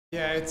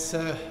Yeah, it's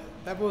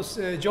that was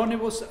Jonny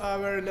was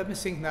our, let me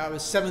think now, our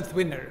 7th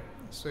winner.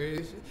 So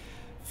he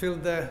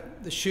filled the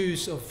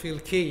shoes of Phil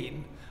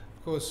Keane.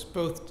 Of course,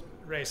 both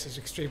racers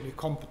extremely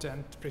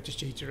competent British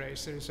GT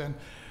racers,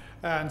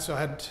 and so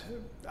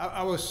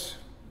I was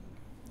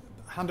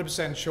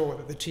 100% sure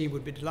that the team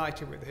would be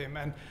delighted with him,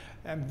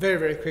 and very,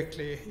 very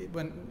quickly,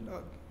 when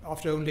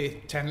after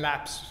only 10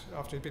 laps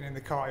after he'd been in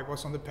the car, he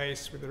was on the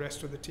pace with the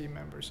rest of the team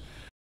members.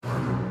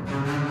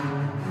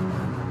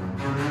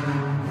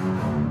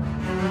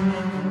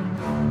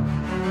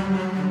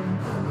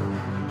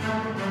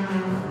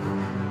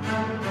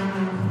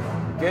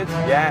 Good,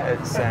 yeah,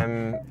 it's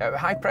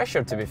high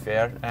pressure to be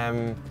fair,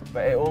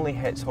 but it only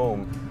hits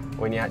home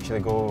when you actually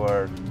go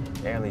over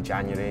early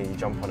January, you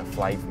jump on a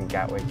flight from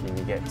Gatwick and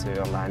you get to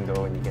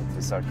Orlando and you get to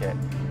the circuit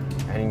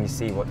and then you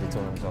see what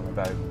Daytona is all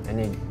about,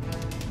 and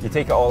you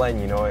take it all in.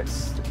 You know,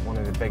 it's one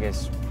of the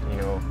biggest, you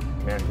know,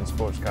 American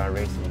sports car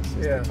races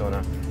is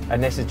Daytona,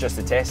 and this is just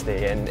a test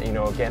day, and you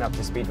know, getting up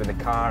to speed with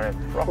the car.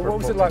 But what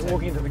was it like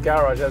walking into the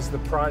garage as the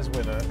prize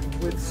winner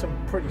with some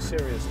pretty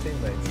serious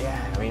teammates?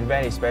 Yeah, I mean,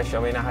 very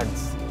special. I mean, I had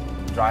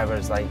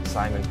drivers like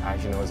Simon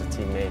Pagenaud as a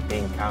teammate,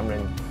 Dane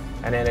Cameron,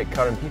 and then at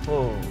Curran,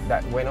 people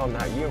that went on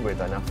that year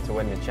with enough to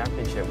win the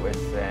championship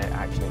with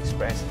Action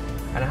Express.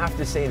 And I have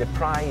to say the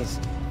prize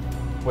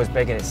was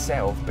big in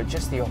itself, but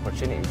just the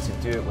opportunity to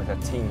do it with a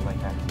team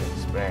like Action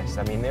Express,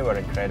 I mean, they were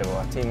incredible.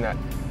 A team that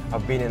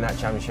have been in that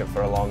championship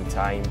for a long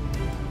time,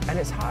 and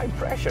it's high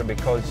pressure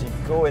because you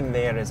go in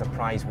there as a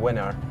prize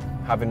winner,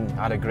 having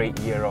had a great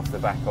year off the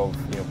back of,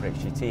 you know,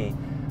 British GT,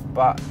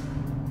 but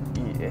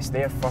it's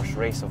their first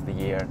race of the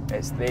year.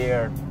 It's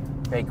their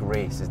big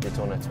race, is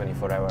Daytona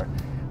 24 Hour,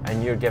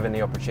 and you're given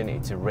the opportunity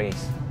to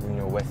race, you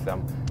know, with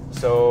them.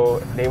 So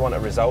they want a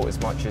result as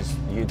much as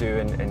you do,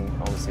 and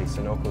obviously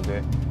Sunoco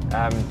do,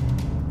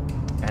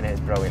 and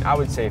it's brilliant. I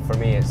would say for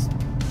me it's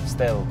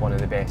still one of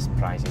the best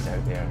prizes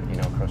out there, you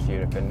know, across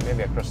Europe and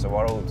maybe across the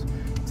world,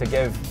 to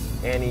give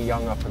any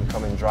young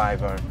up-and-coming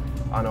driver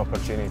an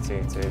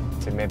opportunity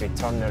to maybe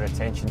turn their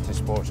attention to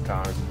sports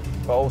cars,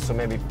 but also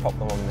maybe pop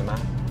them on the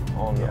map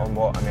on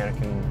what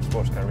American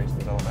sports car racing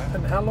is all about.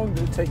 And how long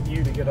did it take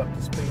you to get up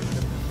to speed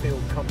and feel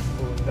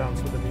comfortable and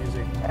dance with the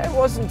music? It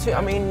wasn't too,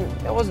 I mean,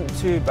 it wasn't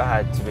too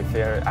bad, to be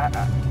fair.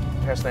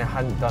 Personally, I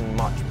hadn't done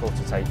much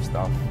prototype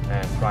stuff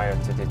prior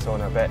to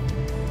Daytona, but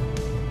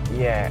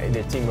yeah,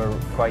 the team were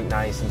quite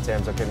nice in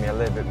terms of giving me a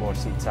little bit more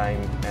seat time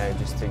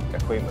just to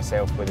acquaint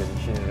myself with the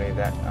machinery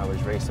that I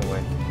was racing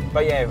with.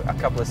 But yeah, a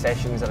couple of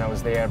sessions and I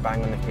was there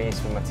bang on the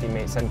pace with my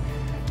teammates, and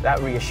that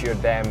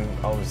reassured them,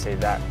 obviously,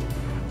 that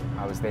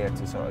I was there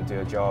to sort of do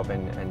a job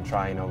and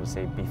try and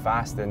obviously be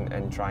fast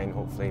and try and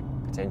hopefully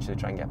potentially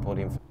try and get a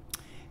podium.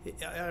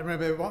 I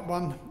remember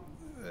one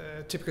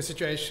typical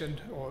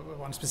situation, or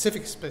one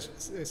specific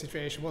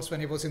situation, was when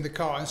he was in the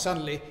car and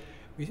suddenly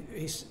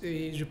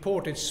he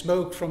reported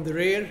smoke from the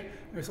rear.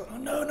 And we thought, oh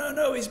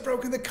no, he's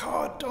broken the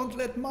car, don't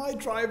let my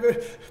driver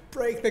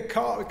break the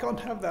car, we can't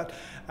have that.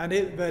 And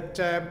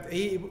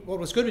what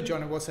was good with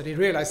Jonny was that he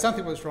realized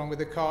something was wrong with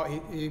the car.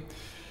 He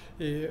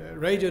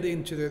radioed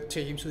into the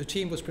team, so the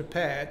team was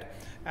prepared,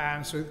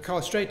 and so the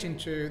car straight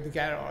into the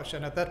garage.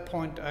 And at that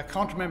point, I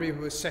can't remember if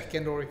we were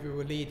second or if we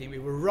were leading. We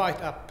were right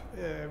up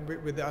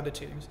with the other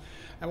teams.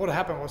 And what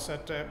happened was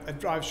that a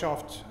drive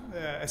shaft,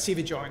 a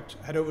CV joint,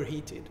 had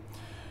overheated,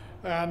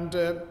 and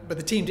but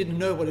the team didn't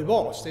know what it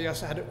was. They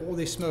just had all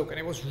this smoke, and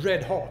it was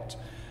red hot.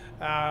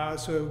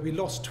 So we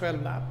lost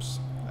 12 laps,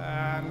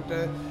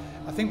 and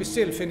I think we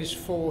still finished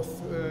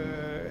 4th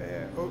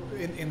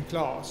in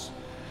class.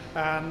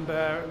 And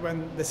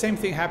when the same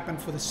thing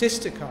happened for the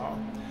sister car,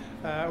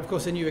 of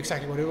course they knew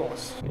exactly what it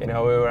was. You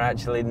know, we were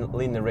actually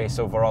leading the race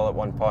overall at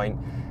one point.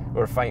 We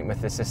were fighting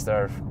with the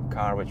sister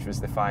car, which was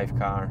the 5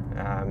 car,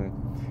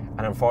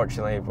 and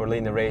unfortunately we're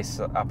leading the race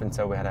up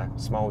until we had a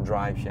small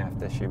drive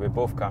shaft issue with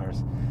both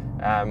cars,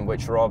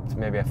 which robbed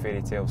maybe a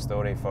fairy tale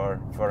story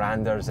for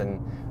Anders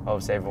and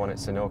obviously everyone at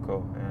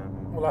Sunoco.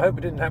 Well, I hope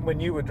it didn't happen when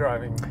you were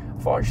driving.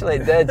 Fortunately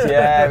it did,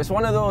 yeah. It was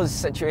one of those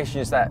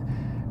situations that,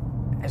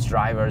 as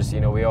drivers,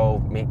 you know, we all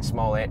make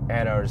small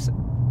errors,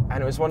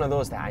 and it was one of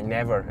those that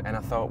and I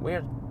thought,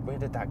 where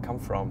did that come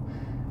from?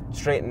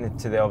 Straight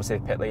into the obviously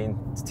pit lane.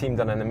 The team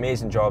done an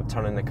amazing job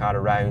turning the car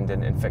around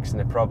and fixing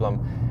the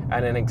problem,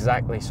 and then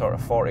exactly sort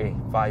of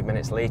 45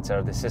 minutes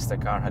later, the sister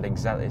car had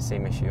exactly the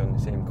same issue on the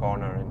same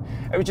corner,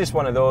 and it was just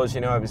one of those, you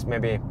know, it was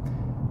maybe,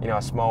 you know,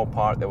 a small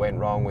part that went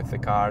wrong with the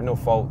car. No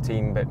fault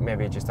team, but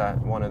maybe just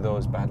one of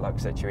those bad luck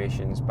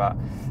situations. But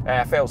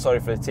I felt sorry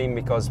for the team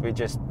because we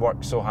just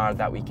worked so hard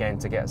that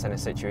weekend to get us in a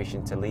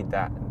situation to lead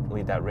that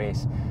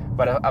race.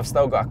 But I've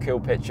still got a cool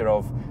picture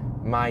of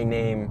my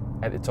name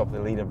at the top of the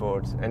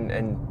leaderboard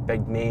and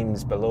big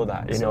names below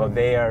that. You know,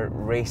 they're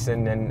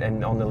racing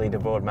and on the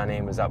leaderboard, my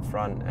name was up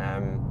front.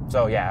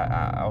 So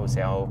yeah, I would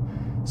say I'll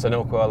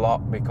Sunoco a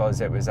lot because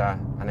it was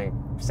an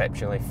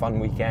exceptionally fun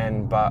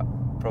weekend, but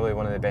probably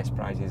one of the best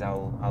prizes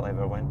I'll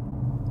ever win.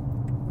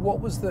 What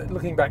was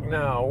looking back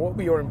now, what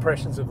were your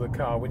impressions of the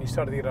car when you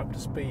started to get up to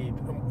speed?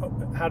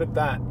 How did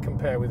that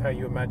compare with how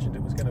you imagined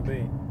it was going to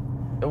be?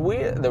 There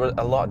were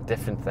a lot of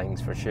different things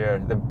for sure.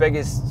 The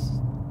biggest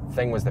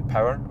thing was the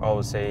power.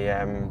 Obviously,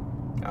 in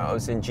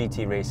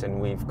GT racing,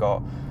 we've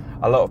got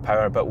a lot of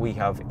power, but we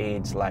have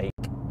aids like,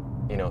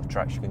 you know,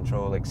 traction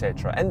control,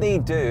 etc. And they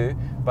do,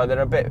 but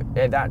they're a bit,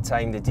 at that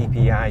time, the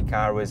DPI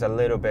car was a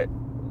little bit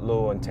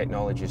low on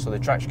technology. So the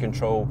traction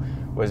control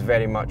was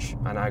very much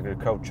an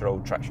agricultural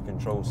traction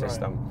control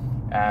system.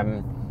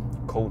 Right.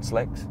 Cold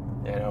slicks,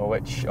 you know,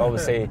 which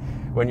obviously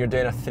when you're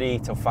doing a 3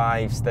 to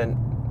 5 stint,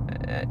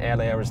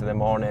 early hours of the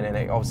morning,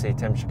 and obviously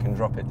temperature can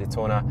drop at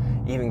Daytona,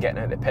 even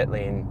getting out the pit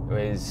lane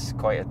was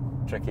quite a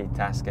tricky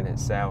task in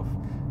itself.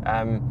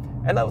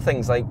 And little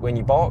things like when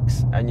you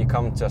box and you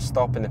come to a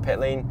stop in the pit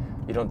lane,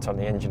 you don't turn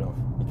the engine off,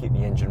 you keep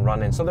the engine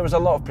running. So there was a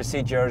lot of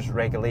procedures,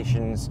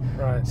 regulations,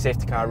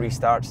 safety car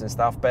restarts and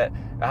stuff, but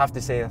I have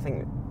to say, I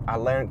think I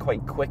learned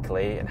quite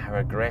quickly in how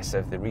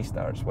aggressive the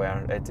restarts were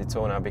at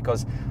Daytona,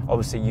 because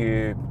obviously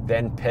you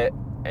then pit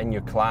in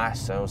your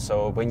class,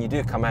 so when you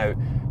do come out,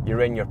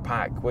 you're in your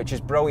pack, which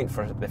is brilliant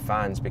for the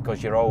fans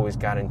because you're always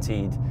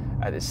guaranteed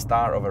at the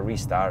start of a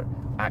restart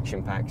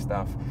action-packed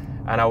stuff.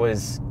 And I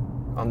was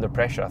under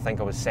pressure. I think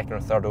I was 2nd or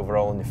 3rd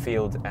overall in the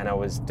field, and I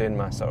was doing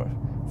my sort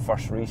of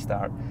first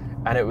restart,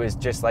 and it was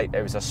just like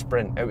it was a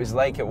sprint. It was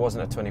like it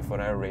wasn't a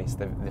 24-hour race.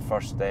 The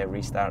first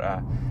restart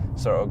I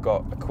sort of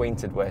got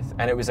acquainted with,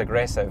 and it was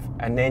aggressive.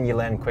 And then you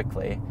learn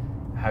quickly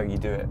how you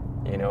do it,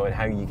 you know, and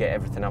how you get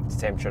everything up to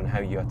temperature and how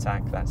you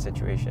attack that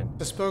situation.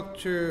 I spoke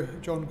to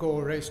Jonny Go,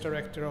 race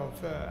director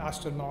of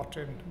Aston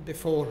Martin,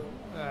 before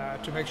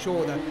to make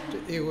sure that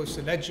he was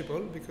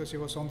eligible, because he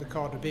was on the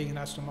card of being an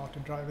Aston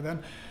Martin driver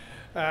then.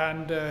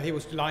 And he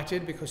was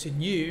delighted because he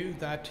knew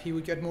that he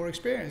would get more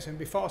experience and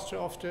be faster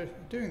after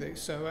doing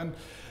this. So,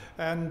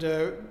 and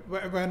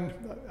when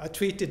I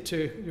tweeted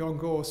to Jonny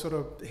Go sort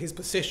of his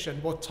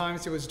position, what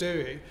times he was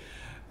doing,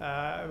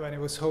 when he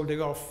was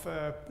holding off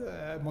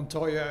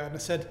Montoya, and I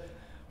said,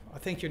 I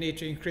think you need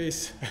to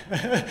increase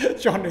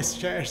Johnny's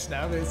shares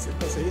now,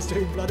 because he's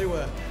doing bloody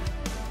well.